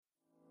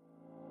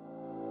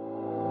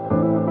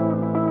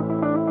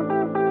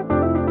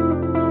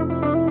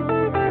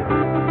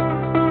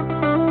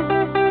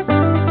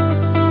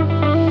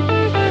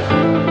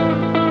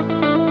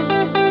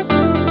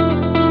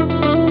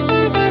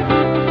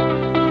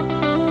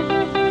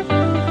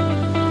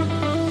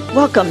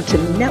Welcome to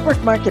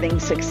Network Marketing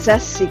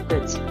Success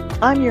Secrets.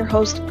 I'm your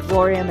host,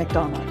 Gloria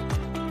McDonald.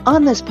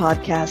 On this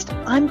podcast,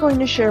 I'm going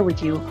to share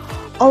with you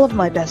all of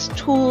my best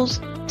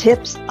tools,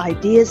 tips,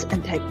 ideas,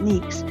 and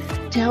techniques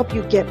to help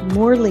you get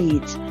more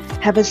leads,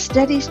 have a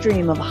steady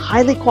stream of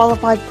highly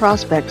qualified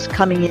prospects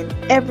coming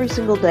in every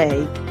single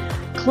day,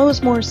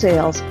 close more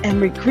sales,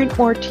 and recruit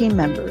more team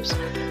members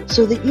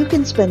so that you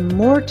can spend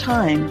more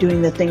time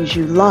doing the things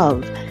you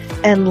love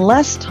and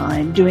less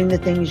time doing the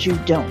things you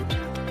don't.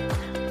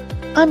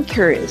 I'm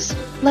curious,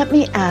 let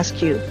me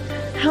ask you,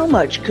 how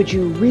much could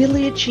you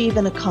really achieve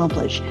and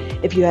accomplish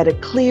if you had a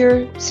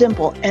clear,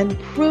 simple, and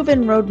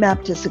proven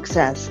roadmap to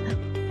success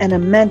and a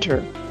mentor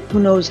who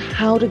knows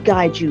how to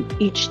guide you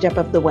each step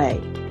of the way?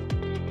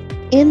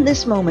 In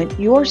this moment,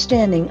 you're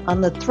standing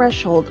on the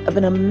threshold of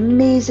an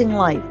amazing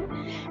life,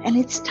 and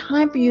it's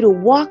time for you to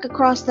walk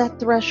across that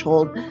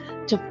threshold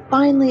to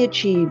finally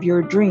achieve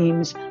your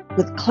dreams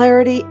with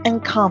clarity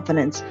and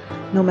confidence,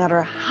 no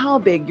matter how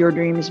big your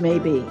dreams may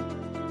be.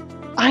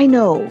 I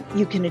know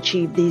you can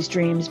achieve these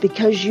dreams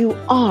because you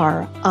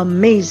are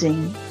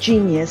amazing,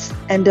 genius,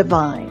 and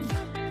divine.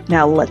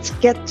 Now let's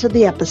get to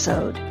the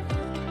episode.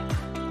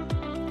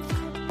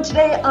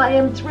 Today I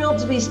am thrilled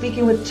to be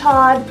speaking with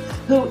Todd,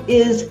 who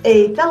is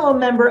a fellow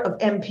member of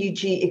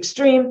MPG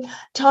Extreme.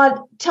 Todd,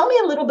 tell me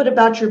a little bit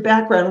about your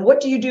background. What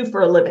do you do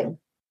for a living?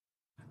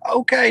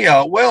 Okay,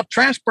 well,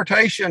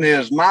 transportation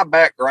is my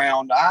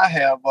background. I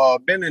have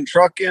been in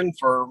trucking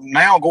for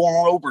now going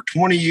on over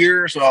 20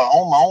 years,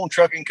 on my own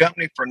trucking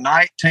company for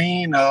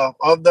 19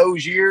 of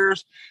those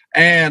years,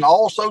 and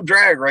also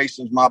drag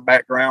racing is my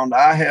background.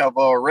 I have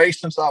raced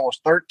since I was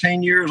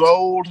 13 years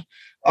old.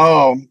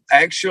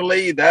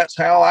 Actually, that's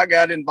how I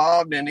got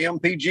involved in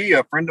MPG.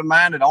 A friend of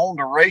mine that owned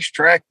a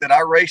racetrack that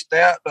I raced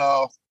at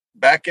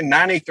back in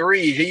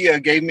 93. He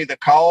gave me the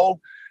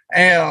call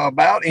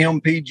about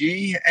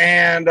MPG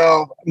and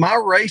my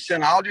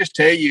racing. I'll just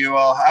tell you,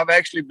 I've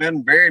actually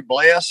been very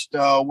blessed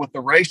with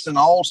the racing.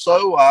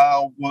 Also,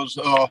 I was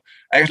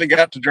actually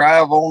got to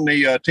drive on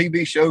the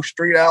TV show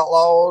Street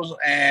Outlaws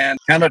and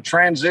kind of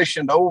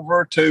transitioned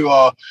over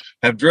to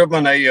have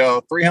driven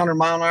a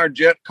 300-mile-an-hour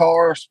jet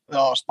car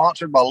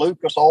sponsored by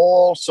Lucas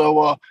Oil.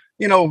 So,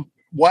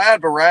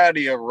 wide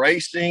variety of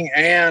racing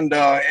and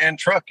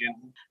trucking.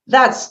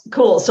 That's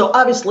cool. So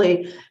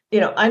obviously,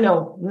 I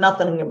know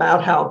nothing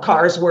about how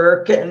cars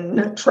work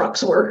and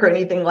trucks work or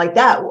anything like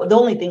that. The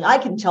only thing I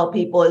can tell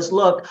people is,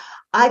 look,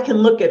 I can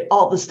look at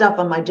all the stuff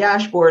on my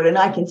dashboard and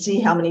I can see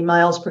how many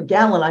miles per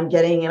gallon I'm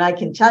getting. And I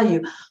can tell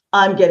you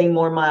I'm getting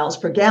more miles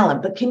per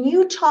gallon. But can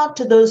you talk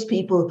to those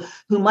people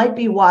who might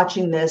be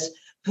watching this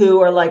who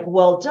are like,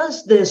 well,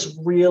 does this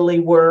really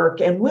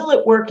work? And will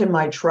it work in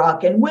my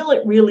truck? And will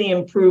it really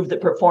improve the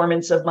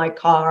performance of my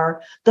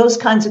car? Those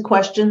kinds of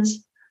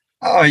questions.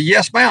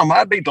 Yes, ma'am.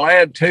 I'd be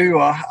glad to.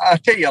 I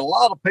tell you, a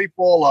lot of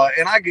people,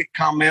 and I get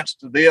comments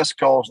to this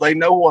because they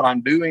know what I'm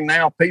doing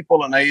now.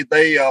 People, and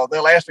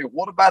they'll ask me,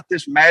 "What about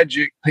this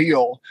magic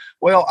pill?"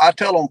 Well, I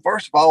tell them,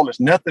 first of all, it's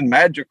nothing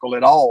magical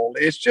at all.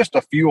 It's just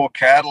a fuel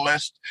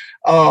catalyst.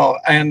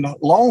 And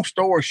long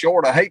story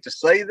short, I hate to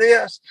say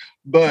this,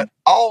 but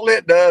all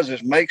it does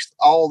is makes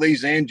all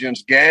these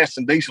engines, gas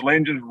and diesel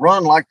engines,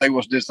 run like they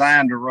was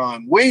designed to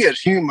run. We as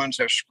humans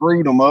have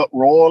screwed them up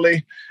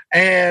royally,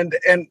 and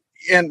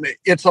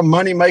it's a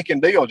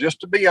money-making deal. Just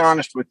to be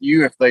honest with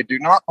you, if they do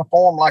not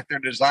perform like they're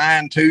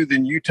designed to,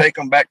 then you take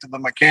them back to the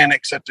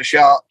mechanics at the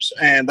shops,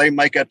 and they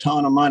make a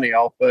ton of money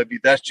off of you.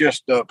 That's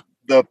just the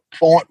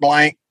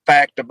point-blank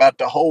fact about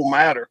the whole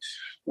matter.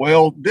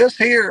 Well, this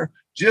here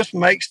just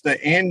makes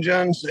the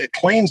engines, it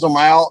cleans them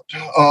out,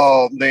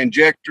 the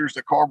injectors,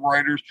 the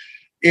carburetors.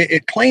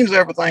 It cleans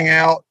everything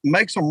out,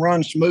 makes them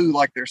run smooth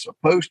like they're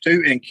supposed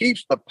to, and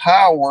keeps the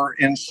power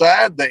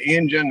inside the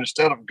engine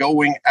instead of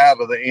going out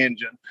of the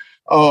engine.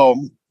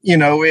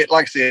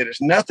 Like I said,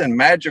 it's nothing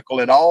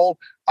magical at all.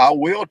 I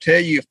will tell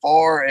you, as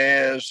far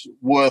as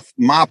with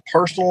my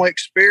personal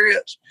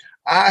experience,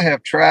 I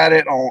have tried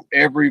it on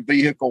every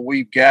vehicle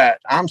we've got.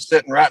 I'm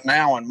sitting right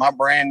now in my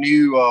brand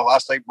new, I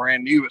say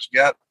brand new, it's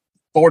got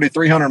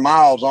 4,300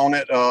 miles on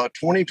it,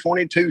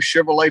 2022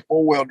 Chevrolet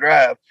four-wheel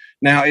drive.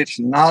 Now, it's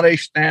not a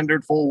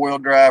standard four-wheel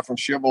drive from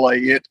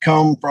Chevrolet. It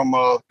comes from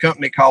a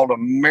company called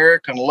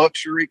American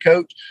Luxury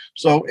Coach.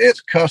 So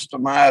it's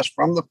customized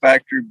from the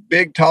factory,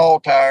 big, tall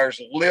tires,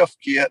 lift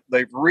kit.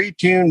 They've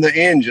retuned the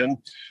engine.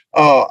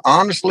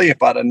 Honestly,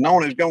 if I'd have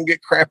known it was going to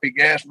get crappy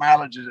gas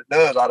mileage as it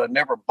does, I'd have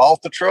never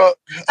bought the truck.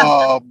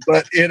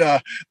 But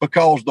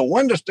because the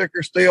window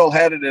sticker still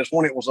had it as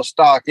when it was a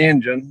stock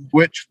engine,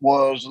 which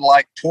was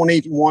like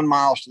 21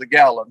 miles to the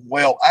gallon.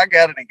 Well, I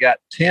got it and got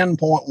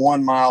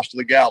 10.1 miles to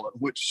the gallon,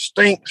 which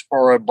stinks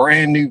for a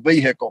brand new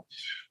vehicle.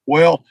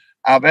 Well,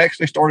 I've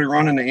actually started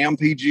running the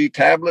MPG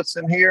tablets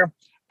in here,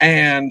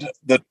 and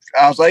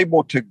I was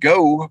able to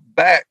go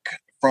back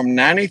from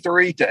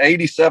 93 to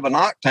 87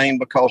 octane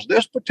because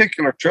this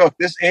particular truck,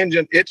 this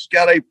engine, it's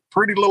got a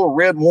pretty little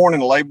red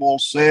warning label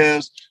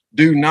says,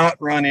 do not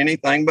run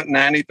anything but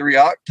 93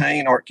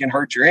 octane or it can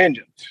hurt your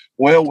engine.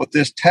 Well, with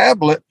this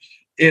tablet,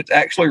 it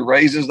actually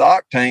raises the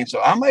octane. So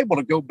I'm able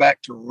to go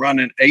back to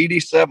running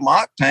 87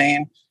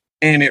 octane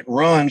and it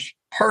runs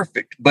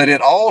perfect. But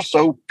it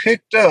also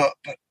picked up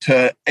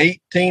to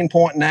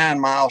 18.9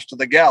 miles to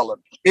the gallon.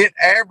 It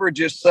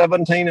averages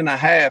 17 and a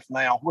half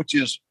now, which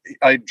is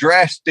a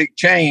drastic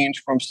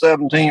change from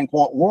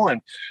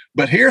 17.1.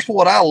 But here's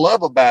what I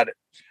love about it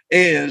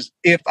is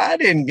if I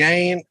didn't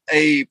gain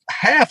a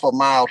half a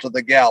mile to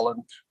the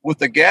gallon with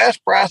the gas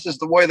prices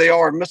the way they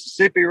are in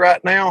Mississippi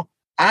right now,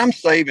 I'm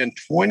saving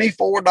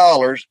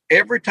 $24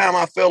 every time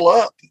I fill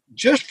up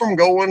just from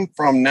going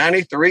from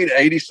 93 to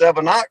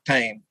 87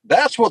 octane.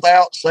 That's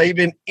without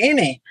saving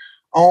any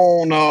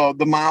on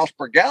the miles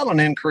per gallon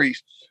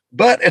increase.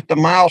 But at the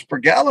miles per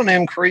gallon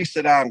increase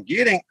that I'm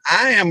getting,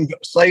 I am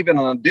saving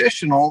an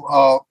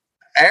additional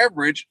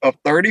average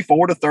of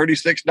 $34 to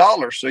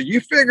 $36. So you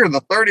figure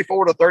the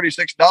 $34 to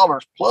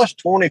 $36 plus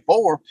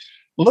 24.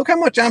 Look how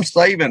much I'm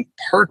saving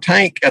per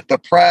tank at the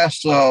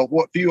price of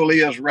what fuel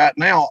is right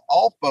now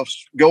off of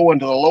going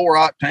to the lower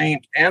octane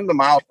and the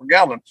miles per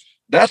gallon.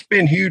 That's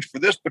been huge for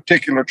this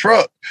particular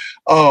truck.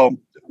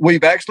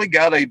 We've actually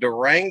got a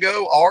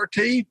Durango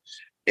RT.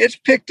 It's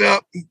picked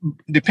up,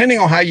 depending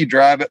on how you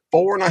drive it,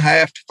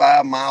 4.5 to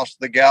 5 miles to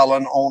the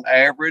gallon on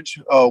average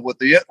with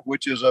it,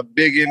 which is a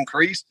big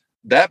increase.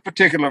 That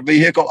particular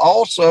vehicle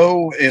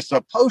also is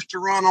supposed to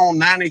run on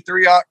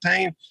 93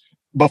 octane.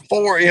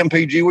 Before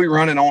MPG, we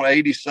run it on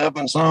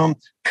 87 some.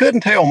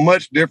 Couldn't tell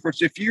much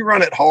difference. If you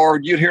run it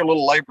hard, you'd hear a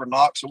little labor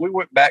knock. So we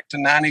went back to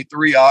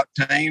 93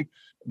 octane.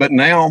 But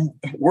now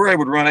we're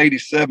able to run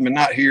 87 and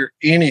not hear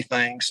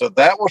anything. So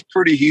that was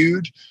pretty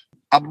huge.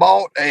 I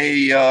bought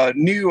a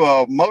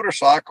new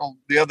motorcycle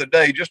the other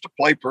day just to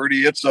play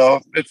pretty. It's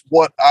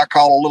what I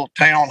call a little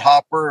town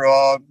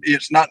hopper.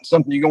 It's not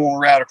something you're going to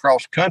ride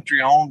across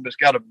country on, but it's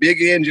got a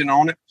big engine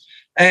on it.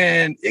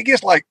 And it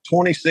gets like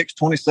 26,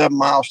 27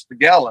 miles to the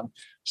gallon.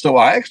 So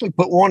I actually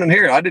put one in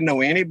here. I didn't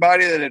know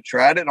anybody that had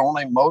tried it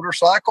on a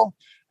motorcycle.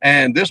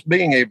 And this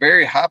being a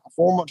very high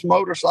performance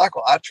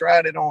motorcycle, I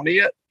tried it on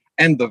it.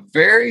 And the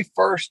very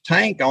first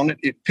tank on it,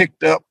 it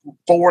picked up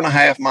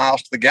 4.5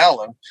 miles to the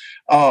gallon.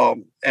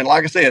 And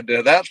like I said,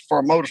 that's for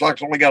a motorcycle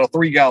that's only got a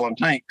 3-gallon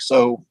tank.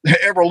 So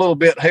every little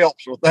bit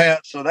helps with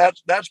that. So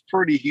that's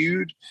pretty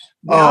huge.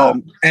 Yeah.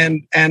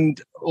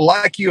 And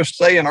like you were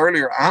saying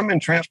earlier, I'm in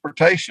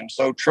transportation.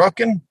 So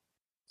trucking,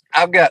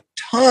 I've got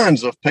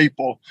tons of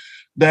people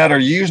that are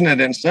using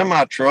it in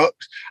semi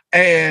trucks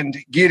and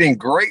getting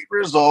great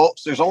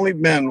results. There's only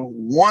been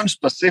one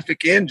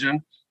specific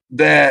engine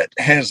that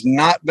has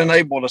not been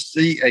able to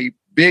see a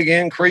big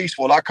increase,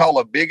 what I call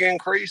a big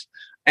increase.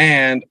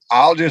 And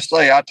I'll just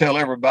say, I tell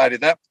everybody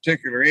that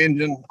particular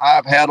engine,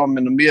 I've had them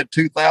in the mid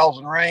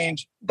 2000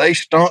 range. They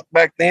stunk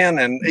back then.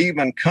 And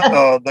even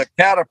the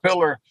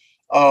Caterpillar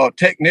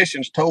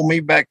technicians told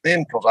me back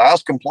then, because I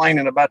was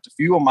complaining about the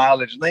fuel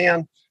mileage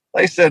then,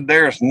 they said,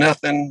 there's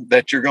nothing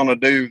that you're going to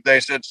do. They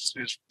said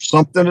it's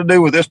something to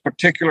do with this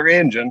particular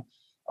engine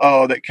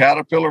that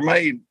Caterpillar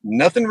made.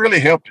 Nothing really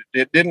helped it.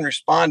 It didn't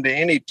respond to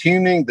any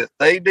tuning that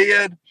they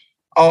did.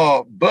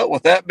 But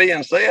with that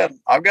being said,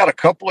 I've got a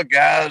couple of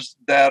guys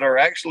that are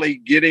actually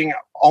getting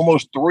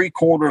almost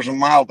 3/4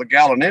 mile to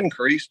gallon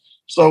increase.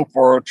 So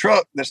for a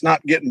truck that's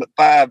not getting but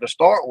 5 to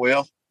start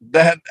with,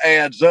 that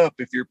adds up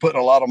if you're putting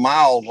a lot of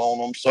miles on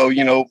them. So,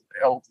 you know,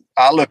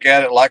 I look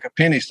at it like a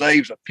penny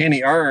saves, a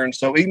penny earns.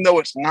 So even though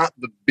it's not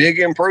the big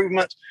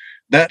improvements,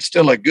 that's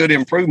still a good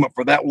improvement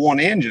for that one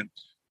engine.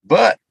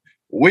 But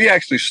we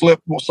actually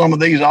slipped some of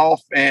these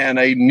off in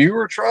a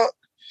newer truck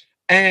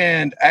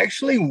and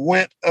actually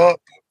went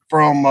up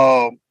from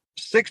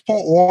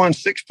 6.1,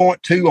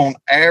 6.2 on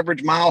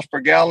average miles per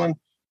gallon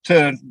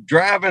to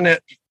driving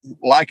it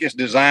like it's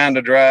designed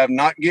to drive,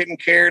 not getting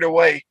carried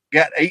away.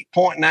 Got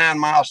 8.9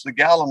 miles to the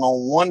gallon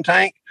on one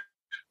tank.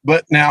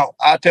 But now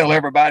I tell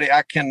everybody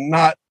I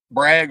cannot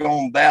brag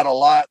on that a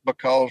lot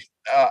because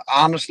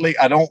honestly,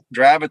 I don't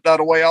drive it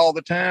that way all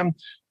the time.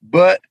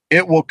 But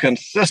it will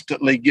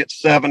consistently get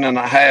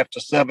 7.5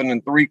 to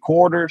 7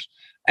 3/4,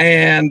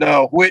 and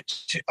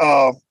which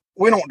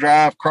we don't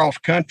drive cross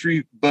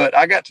country, but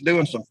I got to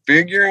doing some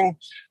figuring.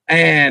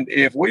 And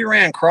if we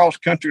ran cross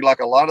country like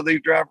a lot of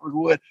these drivers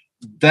would,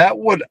 that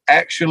would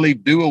actually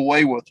do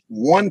away with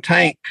one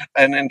tank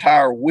an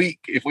entire week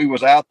if we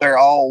was out there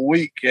all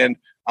week. And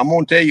I'm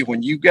going to tell you,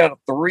 when you've got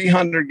a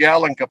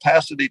 300-gallon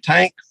capacity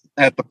tank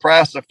at the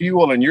price of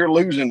fuel and you're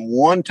losing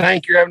one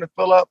tank you're having to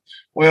fill up,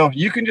 well,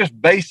 you can just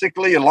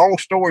basically, a long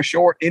story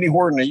short,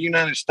 anywhere in the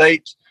United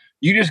States,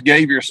 you just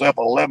gave yourself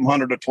a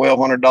 $1,100 to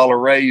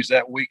 $1,200 raise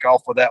that week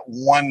off of that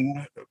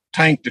one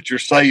tank that you're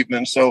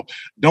saving. So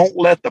don't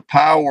let the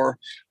power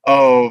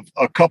of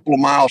a couple of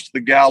miles to the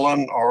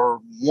gallon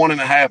or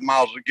 1.5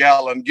 miles a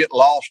gallon get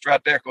lost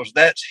right there, because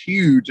that's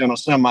huge in a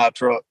semi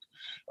truck.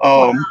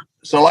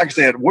 So like I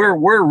said,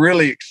 we're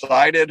really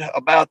excited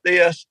about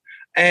this.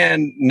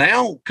 And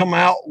now come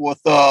out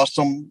with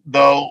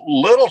the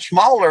little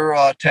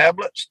smaller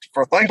tablets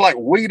for things like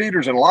weed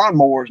eaters and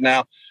lawnmowers.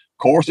 Now, of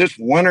course, it's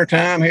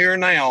wintertime here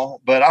now,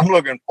 but I'm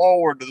looking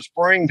forward to the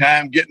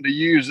springtime getting to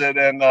use it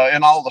and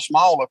all the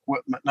small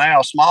equipment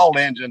now, small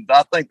engines.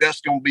 I think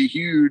that's going to be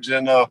huge.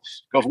 And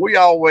because we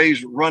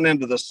always run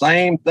into the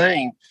same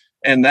thing.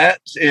 And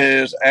that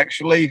is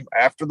actually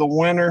after the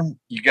winter,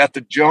 you got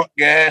the junk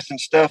gas and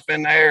stuff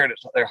in there. And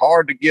they're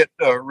hard to get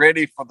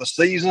ready for the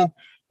season.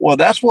 Well,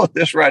 that's what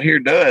this right here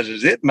does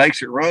is it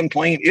makes it run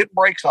clean. It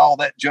breaks all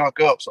that junk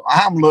up. So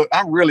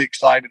I'm really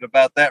excited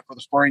about that for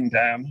the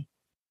springtime.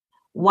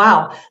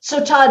 Wow.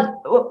 So Todd,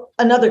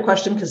 another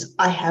question, because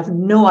I have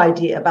no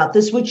idea about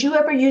this. Would you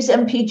ever use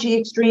MPG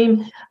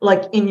Extreme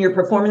like in your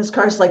performance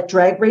cars, like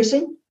drag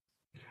racing?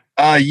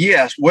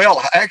 Yes.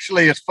 Well,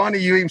 actually, it's funny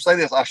you even say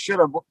this. I should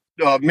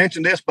have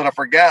mentioned this, but I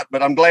forgot.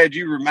 But I'm glad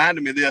you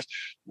reminded me of this.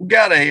 We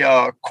got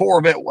a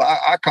Corvette.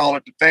 I call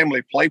it the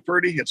family play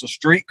pretty. It's a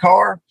street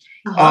car.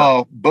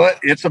 But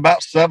it's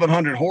about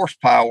 700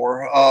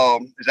 horsepower.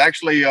 It's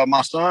actually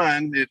my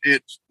son.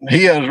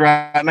 He is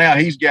right now.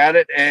 He's got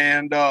it,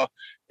 and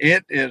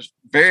it is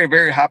very,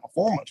 very high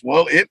performance.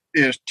 Well, it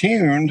is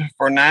tuned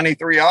for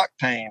 93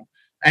 octane,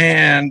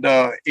 and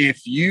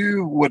if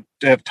you would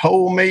have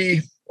told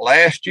me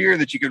last year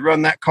that you could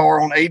run that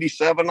car on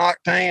 87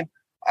 octane,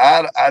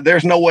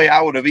 there's no way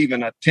I would have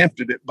even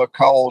attempted it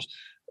because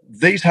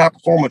these high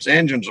performance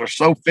engines are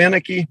so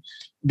finicky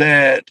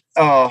that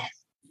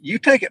you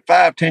take it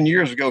 5-10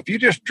 years ago, if you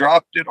just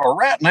dropped it, or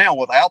right now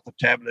without the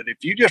tablet, if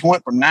you just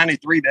went from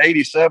 93 to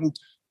 87,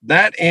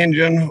 that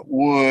engine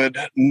would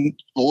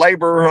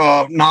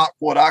labor knock,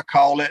 what I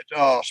call it,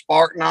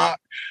 spark knock,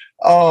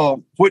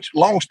 which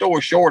long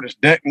story short is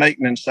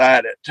detonating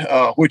inside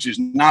it, which is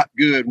not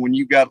good when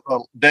you got a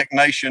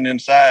detonation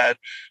inside.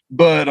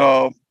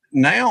 But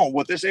now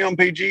with this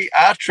MPG,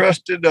 I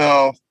trusted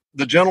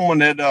the gentleman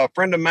that a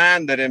friend of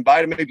mine that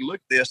invited me to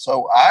look at this.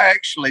 So I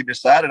actually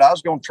decided I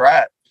was going to try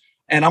it.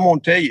 And I'm going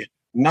to tell you,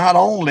 not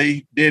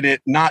only did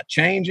it not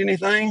change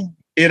anything,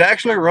 it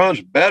actually runs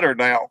better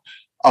now.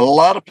 A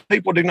lot of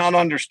people do not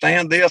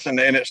understand this, and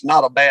it's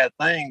not a bad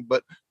thing,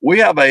 but we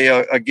have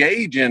a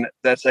gauge in it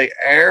that's a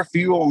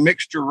air-fuel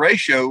mixture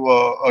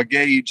ratio a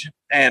gauge.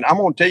 And I'm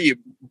going to tell you,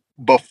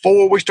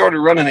 before we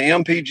started running the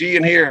MPG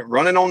in here,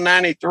 running on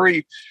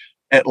 93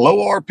 at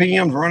low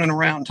RPMs, running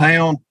around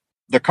town,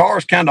 the car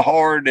is kind of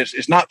hard.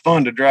 It's not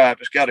fun to drive.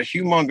 It's got a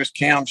humongous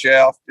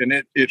camshaft,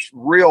 and it's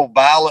real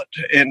violent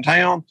in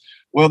town.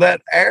 Well,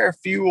 that air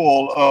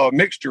fuel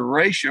mixture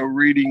ratio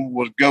reading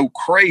would go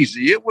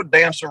crazy. It would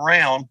dance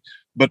around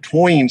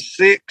between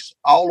 6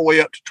 all the way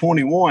up to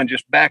 21,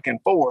 just back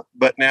and forth.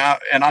 But now,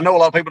 and I know a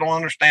lot of people don't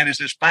understand this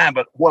is fine,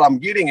 but what I'm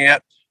getting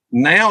at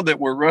now that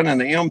we're running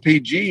the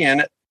MPG in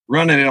it,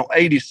 running it on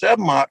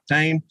 87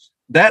 octane,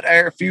 that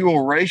air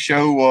fuel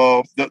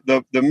ratio,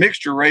 the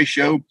mixture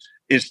ratio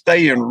is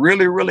staying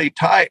really, really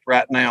tight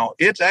right now.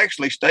 It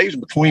actually stays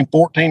between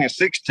 14 and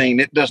 16.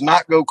 It does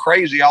not go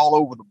crazy all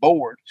over the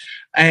board.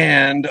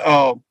 And,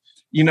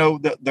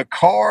 the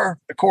car,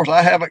 of course,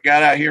 I haven't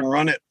got out here and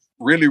run it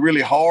really, really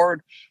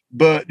hard,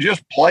 but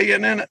just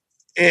playing in it,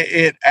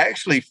 it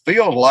actually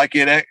feels like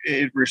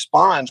it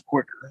responds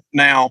quicker.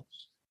 Now,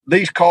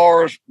 these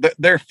cars,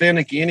 they're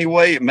finicky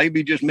anyway. It may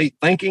be just me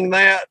thinking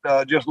that,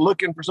 just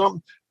looking for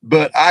something.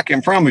 But I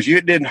can promise you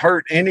it didn't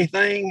hurt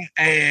anything.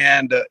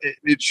 And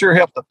it sure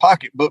helped the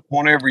pocketbook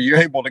whenever you're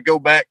able to go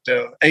back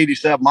to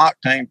 87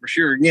 octane for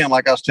sure. Again,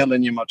 like I was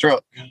telling you in my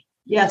truck.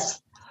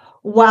 Yes.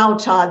 Wow,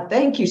 Todd,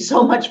 thank you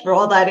so much for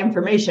all that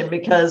information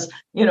because,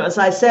 as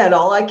I said,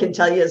 all I can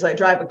tell you is I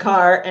drive a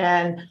car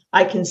and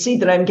I can see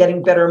that I'm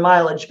getting better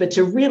mileage. But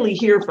to really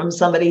hear from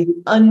somebody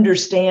who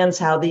understands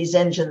how these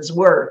engines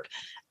work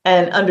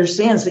and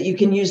understands that you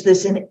can use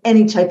this in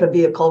any type of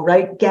vehicle,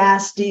 right?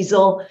 Gas,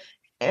 diesel,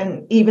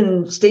 and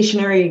even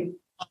stationary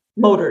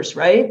motors,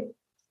 right?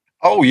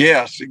 Oh,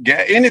 yes.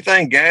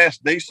 Anything gas,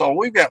 diesel.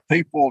 We've got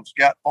people that's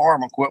got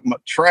farm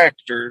equipment,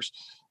 tractors,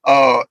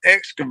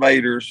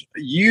 excavators,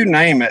 you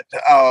name it.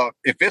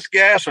 If it's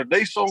gas or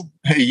diesel,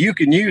 you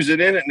can use it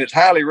in it, and it's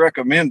highly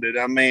recommended.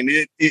 I mean,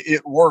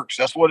 it works.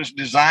 That's what it's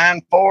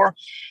designed for.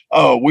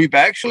 We've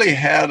actually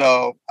had,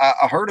 I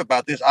heard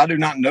about this. I do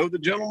not know the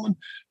gentleman,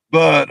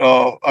 but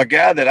a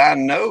guy that I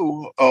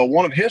know,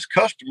 one of his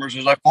customers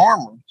is a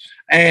farmer,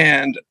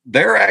 and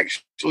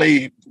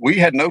we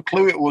had no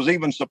clue it was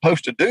even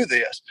supposed to do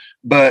this,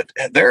 but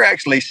they're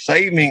actually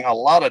saving a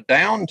lot of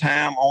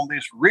downtime on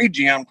this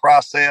regen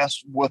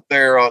process with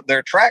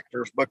their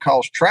tractors,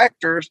 because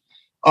tractors,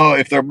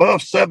 if they're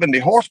above 70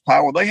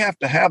 horsepower, they have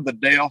to have the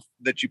DEF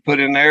that you put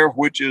in there,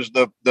 which is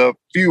the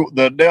fuel,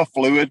 the DEF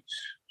fluid,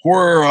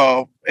 where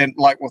and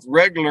like with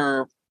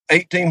regular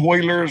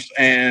 18-wheelers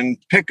and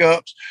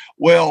pickups,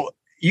 well,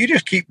 you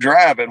just keep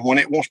driving when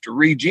it wants to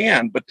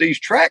regen. But these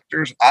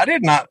tractors, I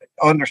did not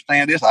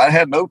understand this. I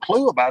had no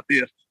clue about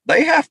this.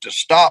 They have to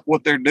stop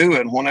what they're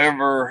doing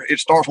whenever it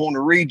starts wanting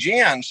to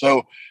regen.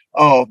 So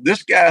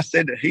this guy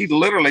said that he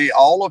literally,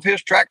 all of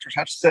his tractors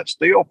have to sit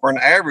still for an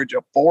average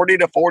of 40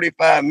 to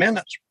 45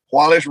 minutes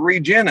while it's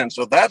regenning.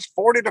 So that's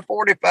 40 to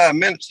 45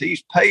 minutes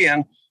he's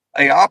paying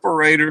a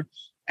operator,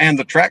 and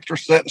the tractor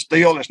sitting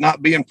still, it's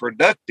not being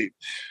productive.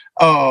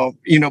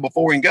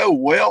 before we can go.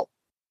 Well,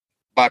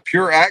 by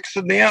pure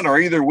accident, or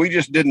either we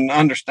just didn't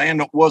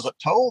understand, wasn't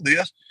told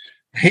this,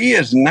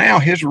 his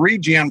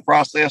regen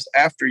process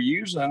after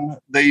using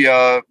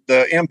the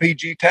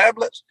MPG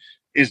tablets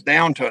is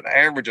down to an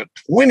average of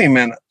 20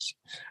 minutes.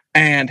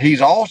 And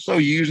he's also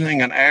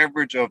using an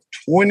average of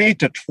 20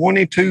 to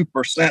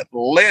 22%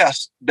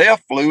 less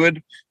DEF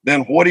fluid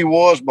than what he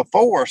was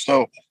before.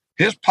 So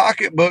his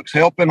pocketbook's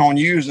helping on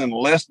using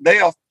less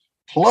DEF,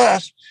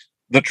 plus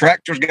the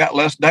tractor's got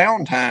less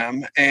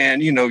downtime.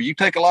 And, you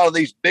take a lot of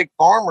these big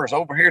farmers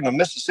over here in the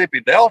Mississippi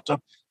Delta,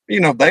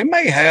 they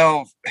may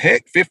have,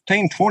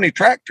 15, 20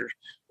 tractors.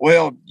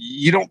 Well,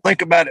 you don't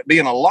think about it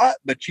being a lot,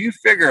 but you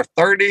figure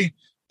 30,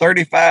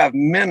 35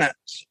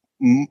 minutes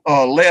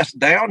less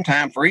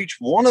downtime for each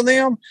one of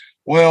them.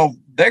 Well,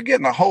 they're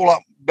getting a whole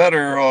lot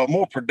better,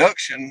 more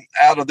production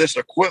out of this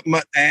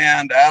equipment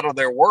and out of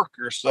their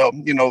workers. So,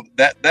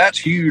 that's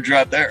huge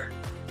right there.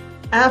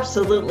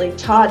 Absolutely.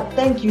 Todd,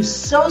 thank you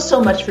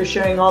so much for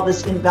sharing all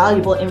this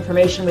invaluable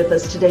information with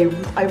us today.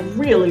 I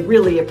really,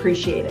 really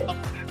appreciate it.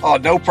 Oh,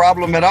 no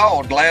problem at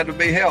all. Glad to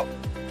be helped.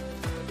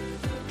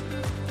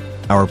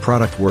 Our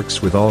product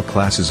works with all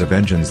classes of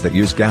engines that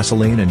use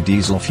gasoline and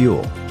diesel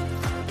fuel.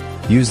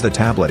 Use the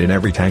tablet in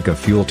every tank of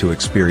fuel to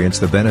experience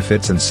the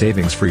benefits and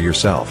savings for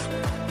yourself.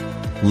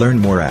 Learn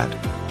more at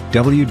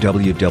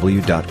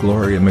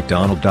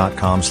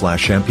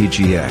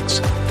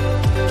www.gloriamcdonald.com/mpgx.